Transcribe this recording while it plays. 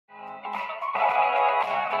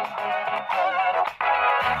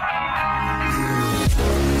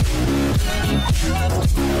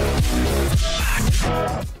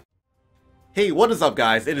Hey, what is up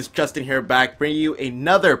guys? It is Justin here, back bringing you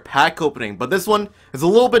another pack opening, but this one is a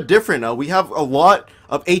little bit different. We have a lot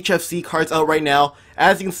of HFC cards out right now.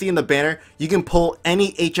 As you can see in the banner, you can pull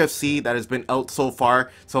any HFC that has been out so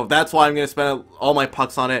far, so that's why I'm going to spend all my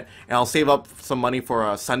pucks on it, and I'll save up some money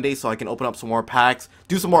for Sunday so I can open up some more packs,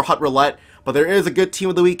 do some more Hut Roulette. But there is a good team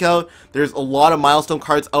of the week out. There's a lot of milestone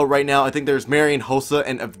cards out right now. I think there's Marian Hossa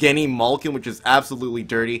and Evgeny Malkin, which is absolutely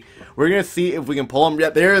dirty. We're going to see if we can pull them. Yeah,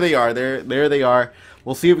 there they are. There they are.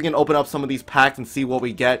 We'll see if we can open up some of these packs and see what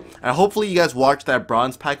we get. And hopefully you guys watched that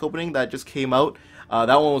bronze pack opening that just came out.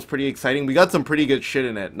 That one was pretty exciting. We got some pretty good shit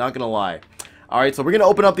in it, not going to lie. Alright, so we're going to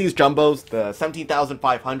open up these jumbos, the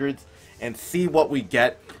 17,500s, and see what we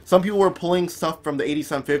get. Some people were pulling stuff from the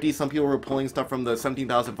 8750, some people were pulling stuff from the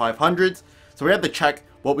 17,500s. So we have to check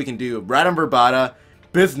what we can do. Radom Verbata,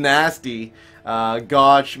 Biz Nasty,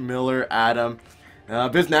 Gotch, Miller, Adam.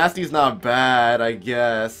 Biz Nasty is not bad, I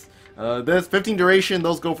guess. This 15 duration,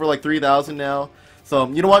 those go for like 3,000 now. So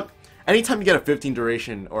you know what? Anytime you get a 15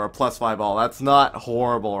 duration or a +5 all, that's not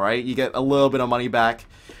horrible, right? You get a little bit of money back.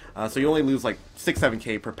 So you only lose like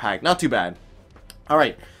 6-7k per pack. Not too bad.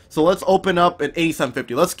 Alright, so let's open up an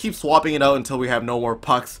 8750. Let's keep swapping it out until we have no more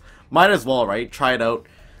pucks. Might as well, right? Try it out.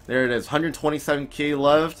 There it is, 127k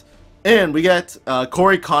left. And we get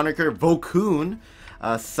Corey Conacher, Vokun,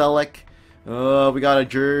 Selleck. We got a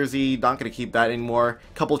jersey, not going to keep that anymore.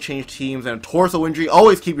 Couple change teams and a torso injury.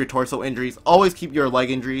 Always keep your torso injuries. Always keep your leg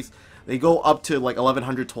injuries. They go up to like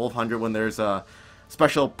 1,100, 1,200 when there's a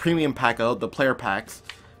special premium pack out, the player packs.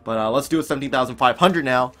 But let's do a 17,500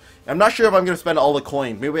 now. I'm not sure if I'm going to spend all the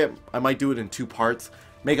coins. Maybe I might do it in 2 parts.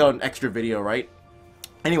 Make out an extra video, right?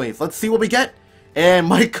 Anyways, let's see what we get. And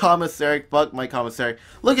Mike Commissary, fuck Mike Commissary.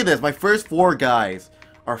 Look at this, my first 4 guys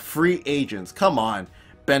are free agents. Come on.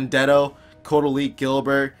 Benedetto, Kodalik,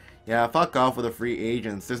 Gilbert. Yeah, fuck off with the free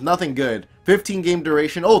agents. There's nothing good. 15 game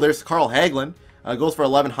duration. Oh, there's Carl Hagelin. Goes for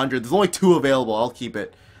 1,100. There's only 2 available. I'll keep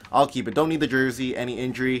it. I'll keep it. Don't need the jersey. Any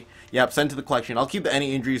injury. Yep, send to the collection. I'll keep the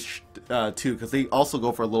any injuries too, because they also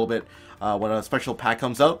go for a little bit when a special pack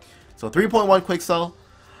comes out. So 3.1 quick sell.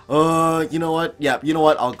 You know what? Yeah, you know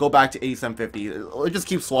what? I'll go back to 8750. I'll just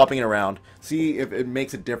keep swapping it around. See if it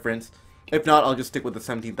makes a difference. If not, I'll just stick with the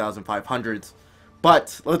 17,500s.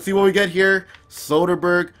 But let's see what we get here.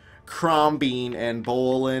 Soderberg, Crombeen, and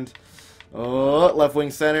Boland. Oh, left wing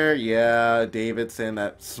center. Yeah, Davidson.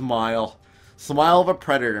 That smile. Smile of a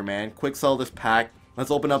predator, man. Quick sell this pack.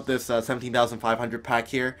 Let's open up this 17,500 pack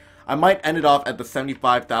here. I might end it off at the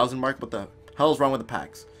 75,000 mark. What the hell is wrong with the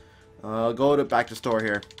packs? Go to back to store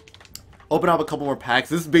here. Open up a couple more packs.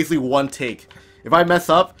 This is basically one take. If I mess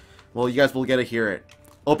up, well, you guys will get to hear it.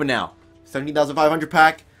 Open now. 17,500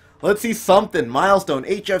 pack. Let's see something. Milestone.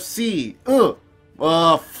 HFC.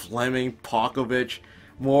 Fleming. Pokovich.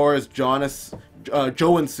 Morris. Jonas.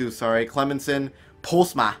 Joensu. Sorry. Clemenson.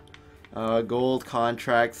 Postma. Gold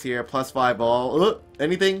contracts here. +5 all.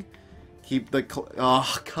 Anything? Keep the...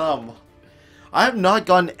 Oh, come. I have not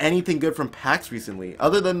gotten anything good from packs recently.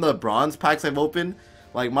 Other than the bronze packs I've opened.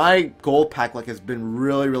 Like, my gold pack luck has been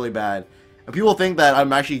really, really bad. And people think that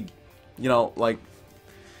I'm actually, you know, like...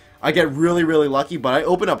 I get really, really lucky, but I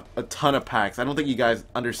open up a ton of packs. I don't think you guys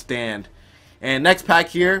understand. And next pack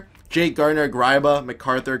here, Jake Gardner, Gryba,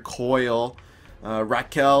 MacArthur, Coyle,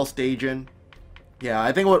 Raquel, Stajan. Yeah,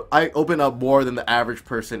 I think I open up more than the average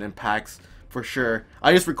person in packs, for sure.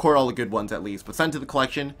 I just record all the good ones at least, but send to the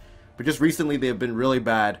collection. But just recently, they have been really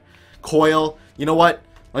bad. Coyle, you know what?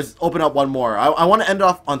 Let's open up one more. I want to end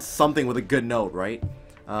off on something with a good note, right?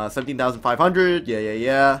 17,500,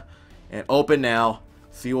 yeah. And open now.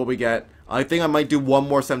 See what we get. I think I might do one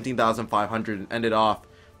more 17,500 and end it off.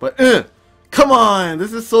 But, come on!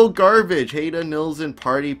 This is so garbage. Hayda, Nilsson,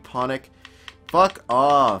 Party, Ponick. Fuck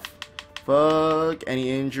off. Fuck. Any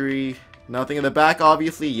injury. Nothing in the back,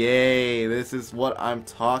 obviously. Yay. This is what I'm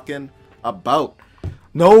talking about.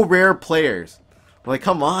 No rare players. Like,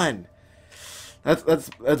 come on.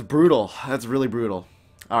 That's brutal. That's really brutal.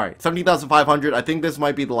 Alright, 17,500. I think this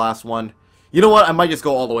might be the last one. You know what? I might just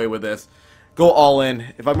go all the way with this. Go all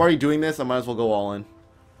in. If I'm already doing this, I might as well go all in.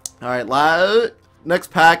 Alright,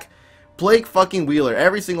 next pack. Blake fucking Wheeler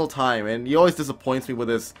every single time. And he always disappoints me with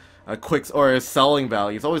his quicks or his selling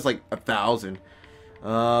value. It's always like 1,000.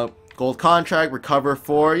 Gold contract, recover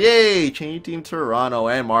 4. Yay! Change team Toronto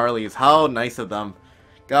and Marlies. How nice of them.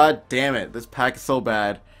 God damn it. This pack is so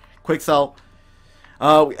bad. Quick sell.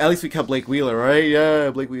 At least we kept Blake Wheeler, right? Yeah,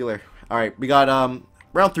 Blake Wheeler. Alright, we got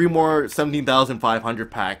around 3 more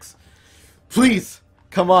 17,500 packs. Please,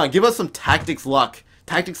 come on, give us some Tactics luck.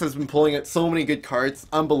 Tactics has been pulling at so many good cards.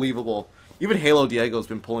 Unbelievable. Even Halo Diego's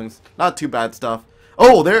been pulling not too bad stuff.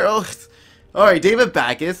 Oh, there. Oh, all right. David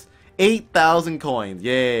Backus, 8,000 coins.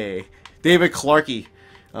 Yay. David Clarkey.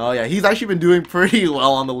 Oh yeah, he's actually been doing pretty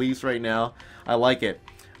well on the Leafs right now. I like it.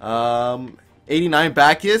 89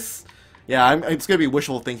 Backus. Yeah, it's gonna be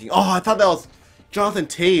wishful thinking. Oh, I thought that was Jonathan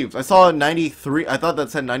Taves. I saw 93. I thought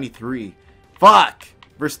that said 93. Fuck.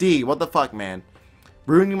 Versteeg. What the fuck, man?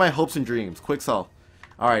 Ruining my hopes and dreams. Quick sell.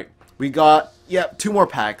 All right, we got 2 more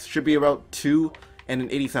packs. Should be about 2 and an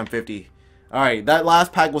 87.50. All right, that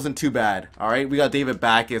last pack wasn't too bad. All right, we got David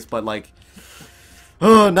Backus, but like,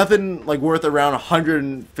 nothing like worth around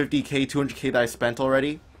 150k, 200k that I spent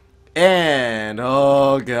already. And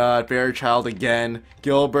oh god, Fairchild again.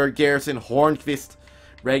 Gilbert, Garrison, Hornqvist,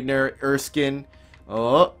 Ragnar, Erskine.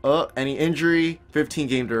 Any injury? 15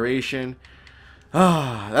 game duration.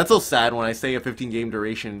 That's so sad when I say a 15 game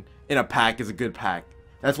duration in a pack is a good pack.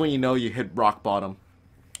 That's when you know you hit rock bottom.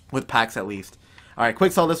 With packs at least. Alright,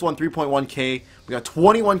 quick sell this one, 3.1k. We got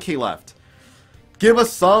 21k left. Give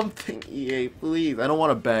us something, EA, please. I don't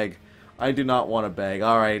want to beg. I do not want to beg.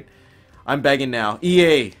 Alright, I'm begging now.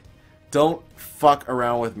 EA, don't fuck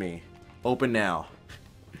around with me. Open now.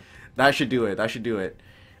 That should do it. That should do it.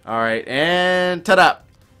 Alright, and ta-da!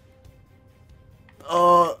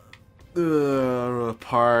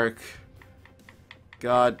 Park.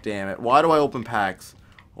 God damn it. Why do I open packs?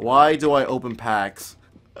 Why do I open packs?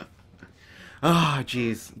 Ah,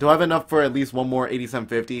 jeez. Do I have enough for at least one more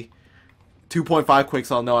 87.50? 2.5 quick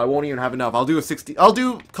sell. No, I won't even have enough. I'll do a 60. I'll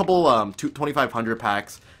do a couple 2,500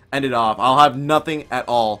 packs. End it off. I'll have nothing at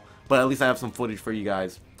all, but at least I have some footage for you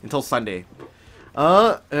guys until Sunday.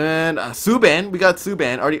 And Subban. We got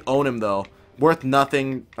Subban. Already own him though. Worth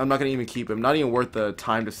nothing. I'm not gonna even keep him. Not even worth the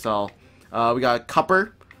time to sell. We got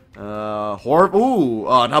Cupper. Not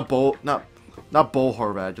Bo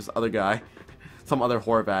Horvat. Just other guy. Some other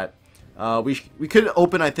Horvat. We could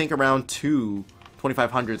open, I think, around 2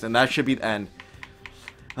 2,500s, and that should be the end.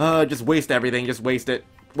 Just waste everything. Just waste it.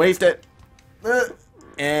 Waste it.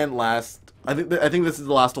 And last, I think this is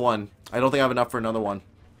the last one. I don't think I have enough for another one.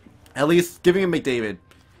 At least giving him McDavid.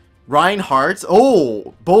 Reinhardt's.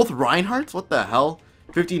 Oh, both Reinhardt's. What the hell?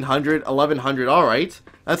 1,500, 1,100. All right,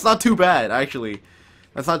 that's not too bad actually.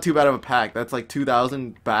 That's not too bad of a pack. That's like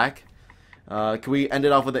 2,000 back. Can we end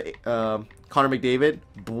it off with a Connor McDavid,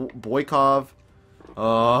 Boykov?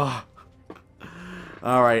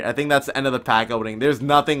 Alright, I think that's the end of the pack opening. There's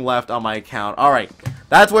nothing left on my account. Alright,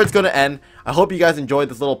 that's where it's going to end. I hope you guys enjoyed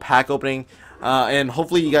this little pack opening. And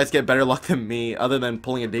hopefully you guys get better luck than me, other than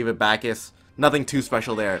pulling a David Backus. Nothing too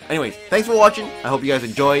special there. Anyways, thanks for watching. I hope you guys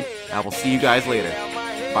enjoyed. And I will see you guys later.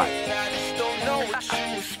 Bye.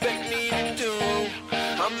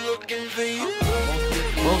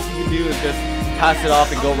 Most you can do is just pass it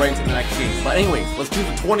off and go right into the next game. But anyways, let's do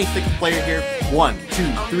the 26th player here. 1,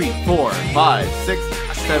 2, 3, 4, 5, 6,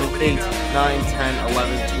 7, 8, 9, 10,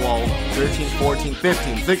 11, 12, 13, 14,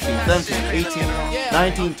 15, 16, 17, 18,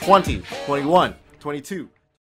 19, 20, 21, 22.